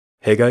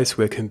Hey guys,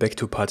 welcome back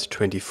to part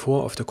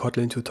 24 of the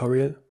Kotlin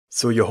tutorial.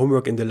 So your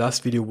homework in the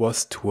last video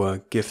was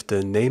to give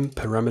the name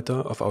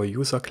parameter of our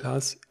user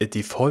class a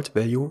default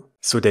value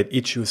so that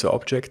each user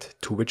object,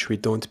 to which we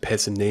don't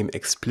pass a name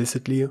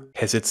explicitly,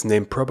 has its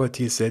name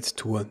property set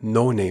to a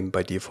no name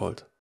by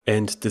default.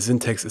 And the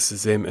syntax is the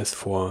same as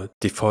for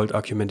default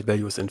argument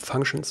values and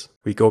functions.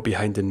 We go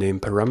behind the name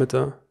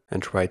parameter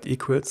and write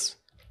equals,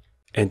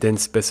 and then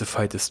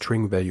specify the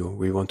string value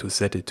we want to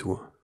set it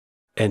to.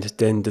 And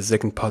then the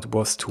second part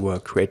was to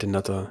create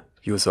another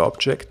user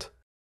object,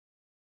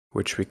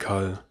 which we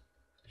call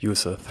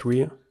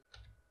user3,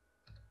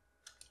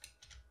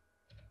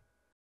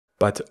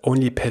 but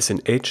only pass an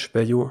age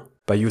value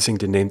by using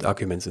the named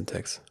argument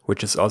syntax,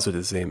 which is also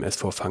the same as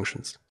for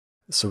functions.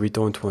 So we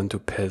don't want to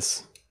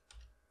pass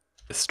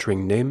a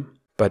string name,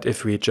 but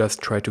if we just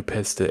try to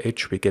pass the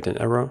age, we get an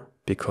error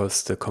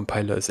because the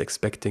compiler is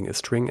expecting a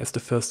string as the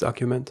first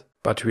argument,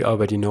 but we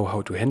already know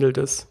how to handle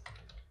this.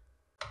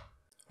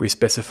 We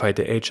specify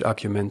the age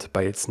argument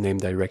by its name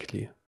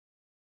directly.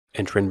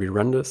 And when we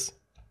run this,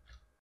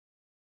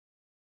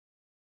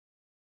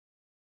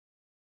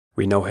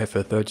 we now have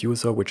a third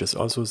user which is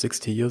also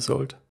 60 years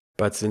old,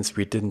 but since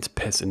we didn't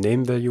pass a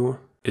name value,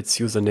 its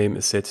username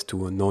is set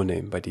to a no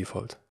name by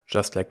default,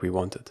 just like we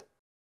wanted.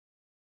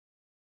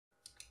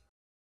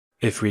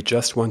 If we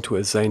just want to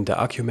assign the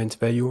argument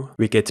value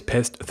we get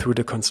passed through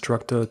the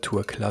constructor to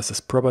a class's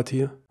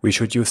property, we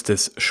should use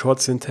this short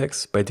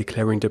syntax by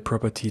declaring the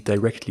property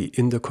directly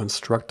in the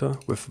constructor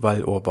with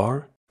val or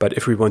var. But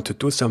if we want to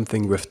do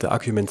something with the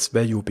argument's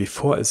value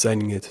before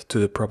assigning it to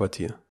the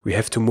property, we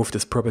have to move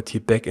this property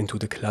back into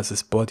the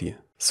class's body.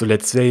 So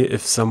let's say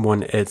if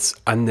someone adds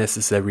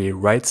unnecessary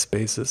write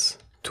spaces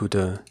to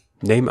the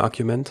name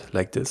argument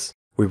like this,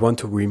 we want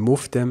to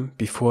remove them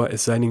before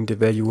assigning the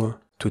value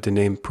to the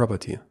name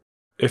property.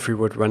 If we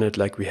would run it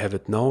like we have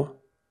it now,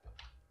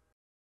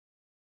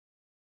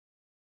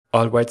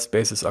 all white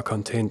spaces are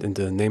contained in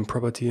the name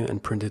property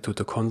and printed to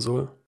the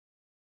console.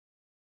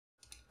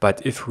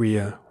 But if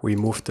we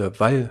remove the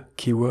val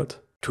keyword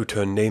to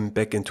turn name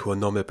back into a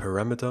normal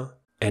parameter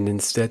and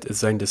instead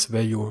assign this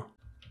value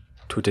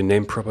to the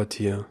name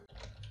property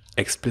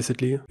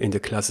explicitly in the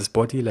class's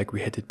body like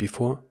we had it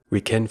before,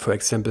 we can, for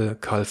example,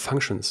 call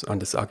functions on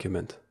this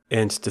argument.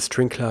 And the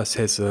string class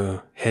has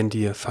a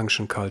handy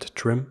function called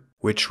trim,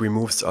 which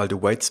removes all the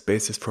white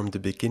spaces from the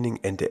beginning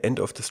and the end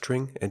of the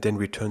string and then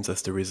returns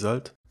us the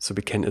result. So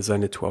we can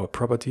assign it to our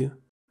property,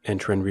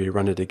 and when we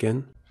run it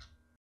again,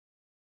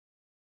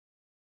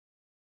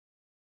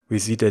 we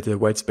see that the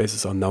white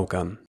spaces are now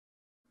gone.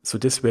 So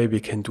this way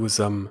we can do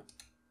some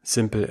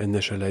simple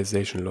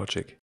initialization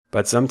logic.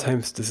 But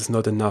sometimes this is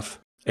not enough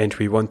and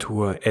we want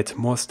to add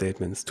more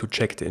statements to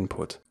check the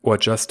input, or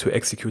just to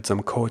execute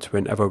some code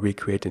whenever we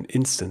create an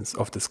instance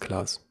of this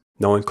class.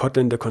 Now in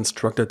Kotlin the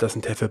constructor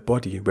doesn't have a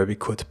body where we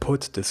could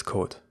put this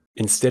code.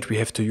 Instead we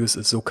have to use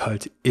a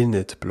so-called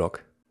INIT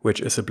block,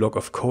 which is a block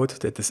of code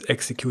that is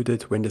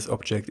executed when this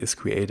object is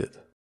created.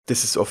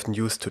 This is often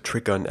used to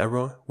trigger an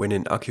error when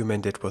an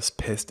argument that was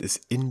passed is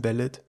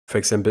invalid. For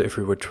example, if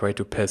we would try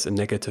to pass a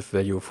negative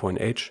value for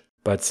an age.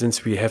 But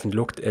since we haven't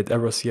looked at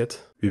errors yet,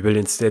 we will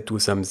instead do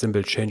some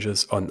simple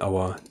changes on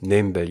our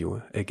name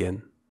value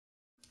again.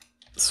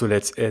 So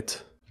let's add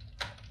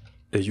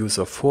a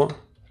user4.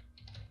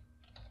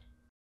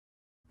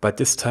 But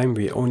this time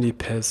we only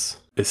pass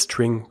a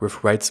string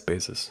with write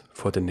spaces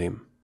for the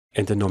name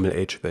and the normal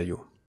age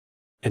value.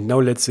 And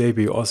now let's say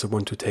we also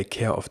want to take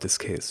care of this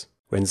case.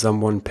 When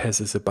someone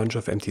passes a bunch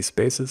of empty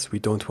spaces, we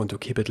don't want to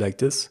keep it like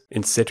this.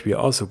 Instead we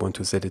also want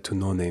to set it to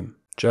no name,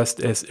 just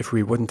as if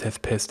we wouldn't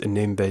have passed a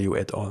name value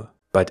at all.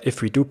 But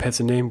if we do pass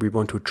a name, we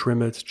want to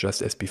trim it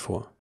just as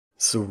before.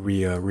 So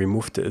we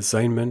remove the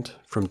assignment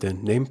from the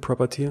name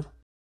property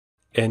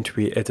and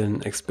we add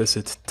an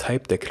explicit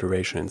type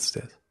declaration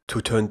instead,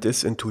 to turn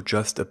this into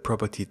just a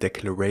property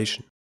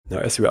declaration. Now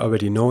as we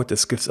already know,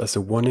 this gives us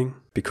a warning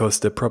because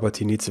the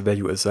property needs a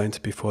value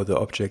assigned before the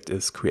object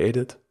is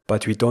created,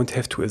 but we don't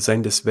have to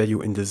assign this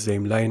value in the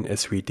same line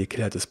as we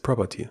declare this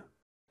property.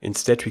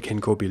 Instead we can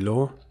go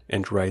below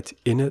and write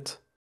init,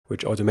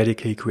 which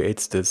automatically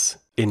creates this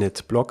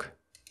init block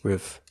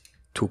with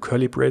two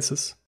curly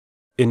braces.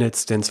 Init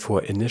stands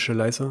for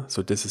initializer,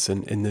 so this is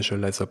an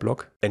initializer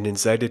block, and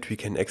inside it we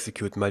can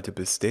execute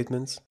multiple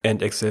statements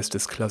and access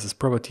this class's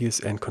properties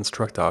and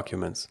constructor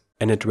arguments.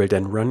 And it will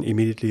then run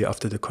immediately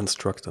after the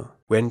constructor,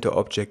 when the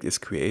object is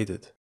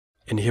created.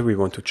 And here we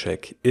want to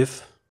check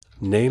if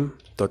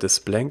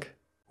name.isBlank,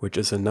 which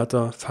is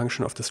another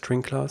function of the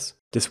string class.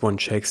 This one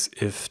checks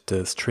if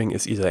the string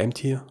is either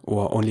empty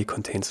or only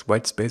contains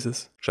white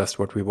spaces, just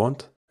what we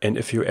want. And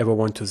if you ever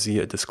want to see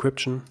a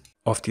description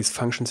of these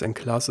functions and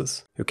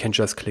classes, you can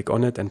just click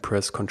on it and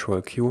press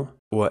Ctrl Q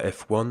or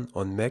F1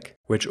 on Mac,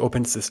 which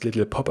opens this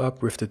little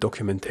pop-up with the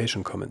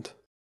documentation comment.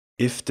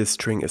 If the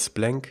string is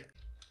blank,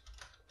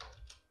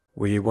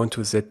 we want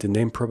to set the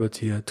name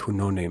property to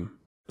no name.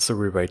 So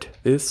we write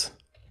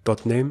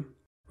this.name.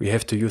 We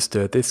have to use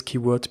the this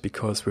keyword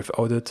because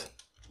without it,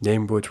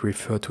 name would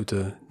refer to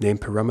the name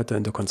parameter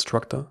in the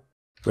constructor.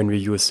 When we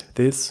use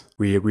this,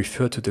 we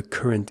refer to the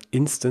current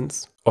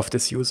instance of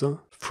this user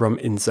from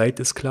inside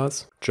this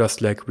class,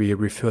 just like we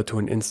refer to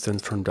an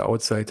instance from the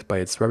outside by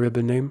its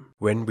variable name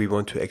when we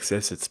want to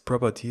access its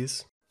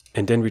properties.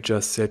 And then we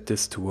just set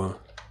this to a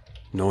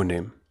no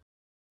name.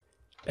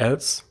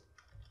 Else,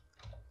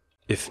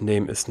 if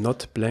name is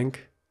not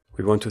blank,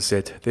 we want to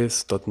set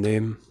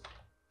this.name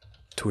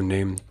to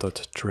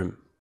name.trim.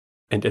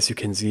 And as you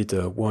can see,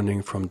 the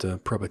warning from the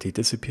property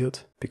disappeared,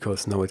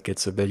 because now it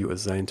gets a value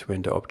assigned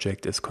when the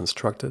object is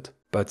constructed.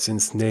 But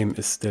since name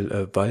is still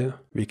a val,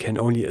 we can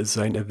only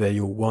assign a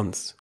value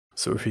once.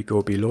 So if we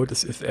go below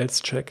this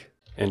if-else check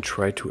and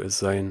try to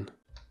assign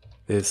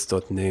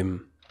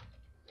this.name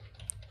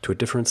to a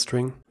different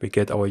string, we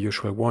get our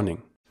usual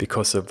warning,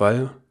 because a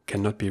val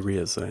cannot be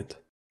reassigned.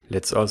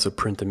 Let's also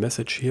print a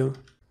message here.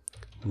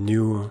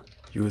 New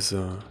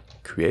user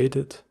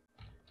created,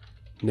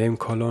 name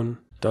colon,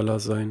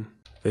 $,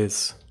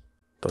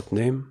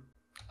 this.name,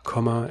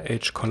 comma,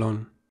 h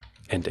colon,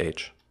 and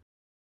h.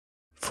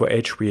 For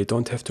h we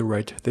don't have to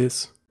write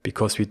this,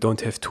 because we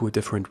don't have two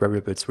different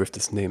variables with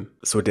this name,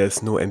 so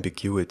there's no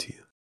ambiguity.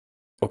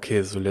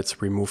 Okay, so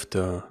let's remove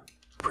the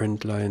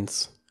print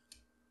lines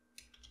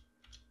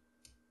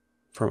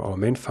from our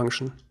main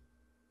function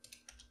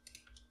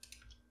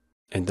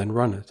and then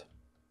run it.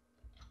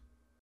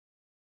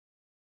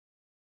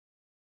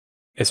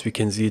 As we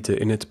can see, the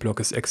init block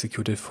is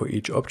executed for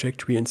each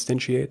object we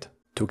instantiate,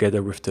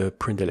 together with the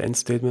println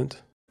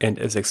statement. And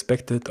as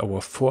expected,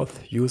 our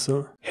fourth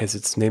user has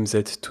its name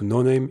set to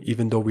no name,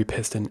 even though we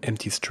passed an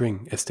empty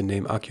string as the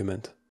name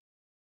argument.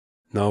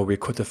 Now we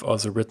could have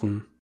also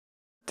written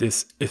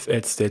this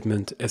if-else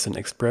statement as an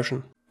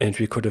expression, and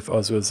we could have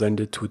also assigned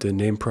it to the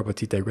name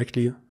property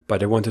directly,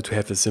 but I wanted to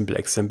have a simple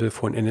example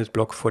for an init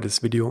block for this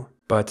video.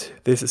 But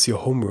this is your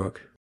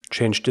homework.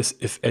 Change this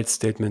if-else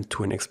statement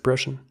to an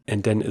expression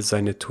and then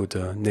assign it to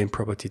the name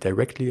property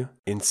directly,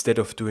 instead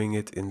of doing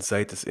it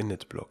inside this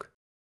init block.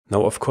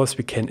 Now of course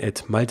we can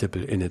add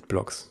multiple init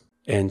blocks,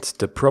 and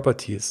the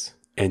properties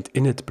and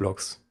init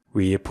blocks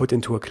we put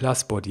into a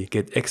class body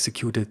get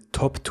executed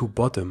top to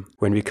bottom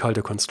when we call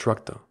the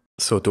constructor.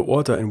 So the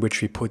order in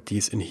which we put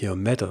these in here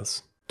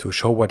matters. To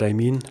show what I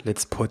mean,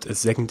 let's put a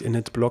second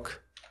init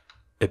block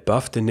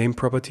above the name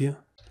property.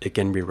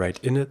 Again we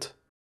write init,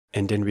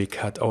 and then we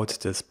cut out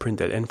this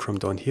println from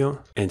down here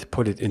and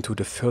put it into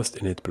the first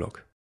init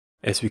block.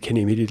 As we can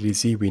immediately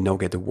see, we now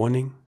get a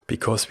warning,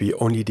 because we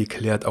only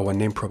declared our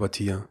name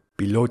property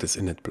below this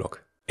init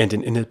block. And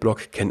an init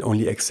block can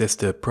only access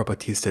the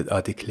properties that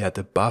are declared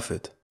above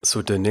it.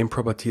 So the name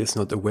property is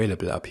not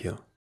available up here.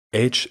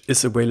 Age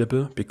is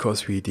available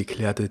because we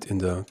declared it in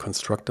the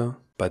constructor,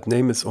 but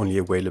name is only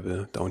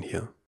available down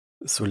here.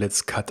 So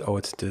let's cut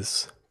out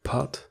this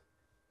part,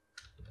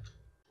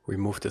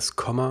 remove this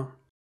comma,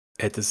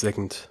 add the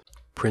second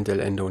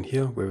println down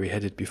here where we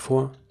had it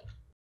before,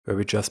 where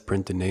we just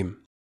print the name.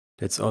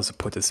 Let's also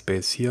put a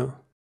space here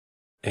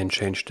and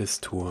change this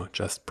to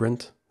just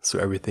print, so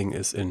everything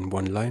is in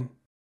one line.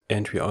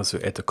 And we also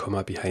add a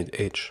comma behind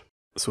age,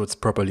 so it's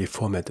properly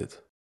formatted.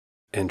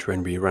 And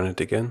when we run it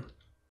again,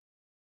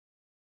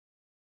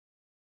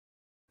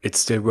 it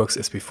still works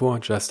as before,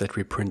 just that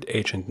we print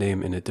age and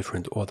name in a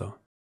different order.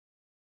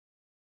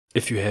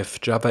 If you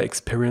have Java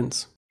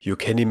experience, you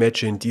can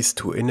imagine these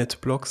two init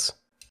blocks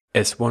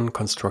as one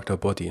constructor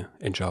body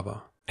in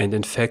Java. And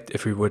in fact,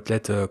 if we would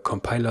let the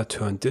compiler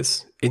turn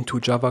this into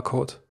Java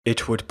code,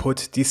 it would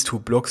put these two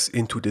blocks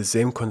into the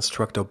same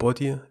constructor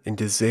body in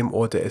the same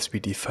order as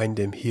we define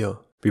them here.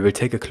 We will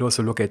take a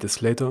closer look at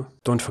this later.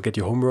 Don't forget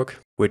your homework,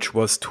 which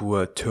was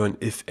to turn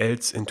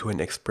if-else into an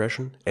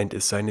expression and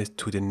assign it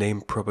to the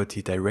name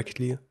property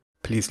directly.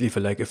 Please leave a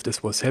like if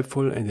this was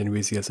helpful, and then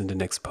we'll see us in the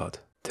next part.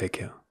 Take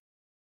care.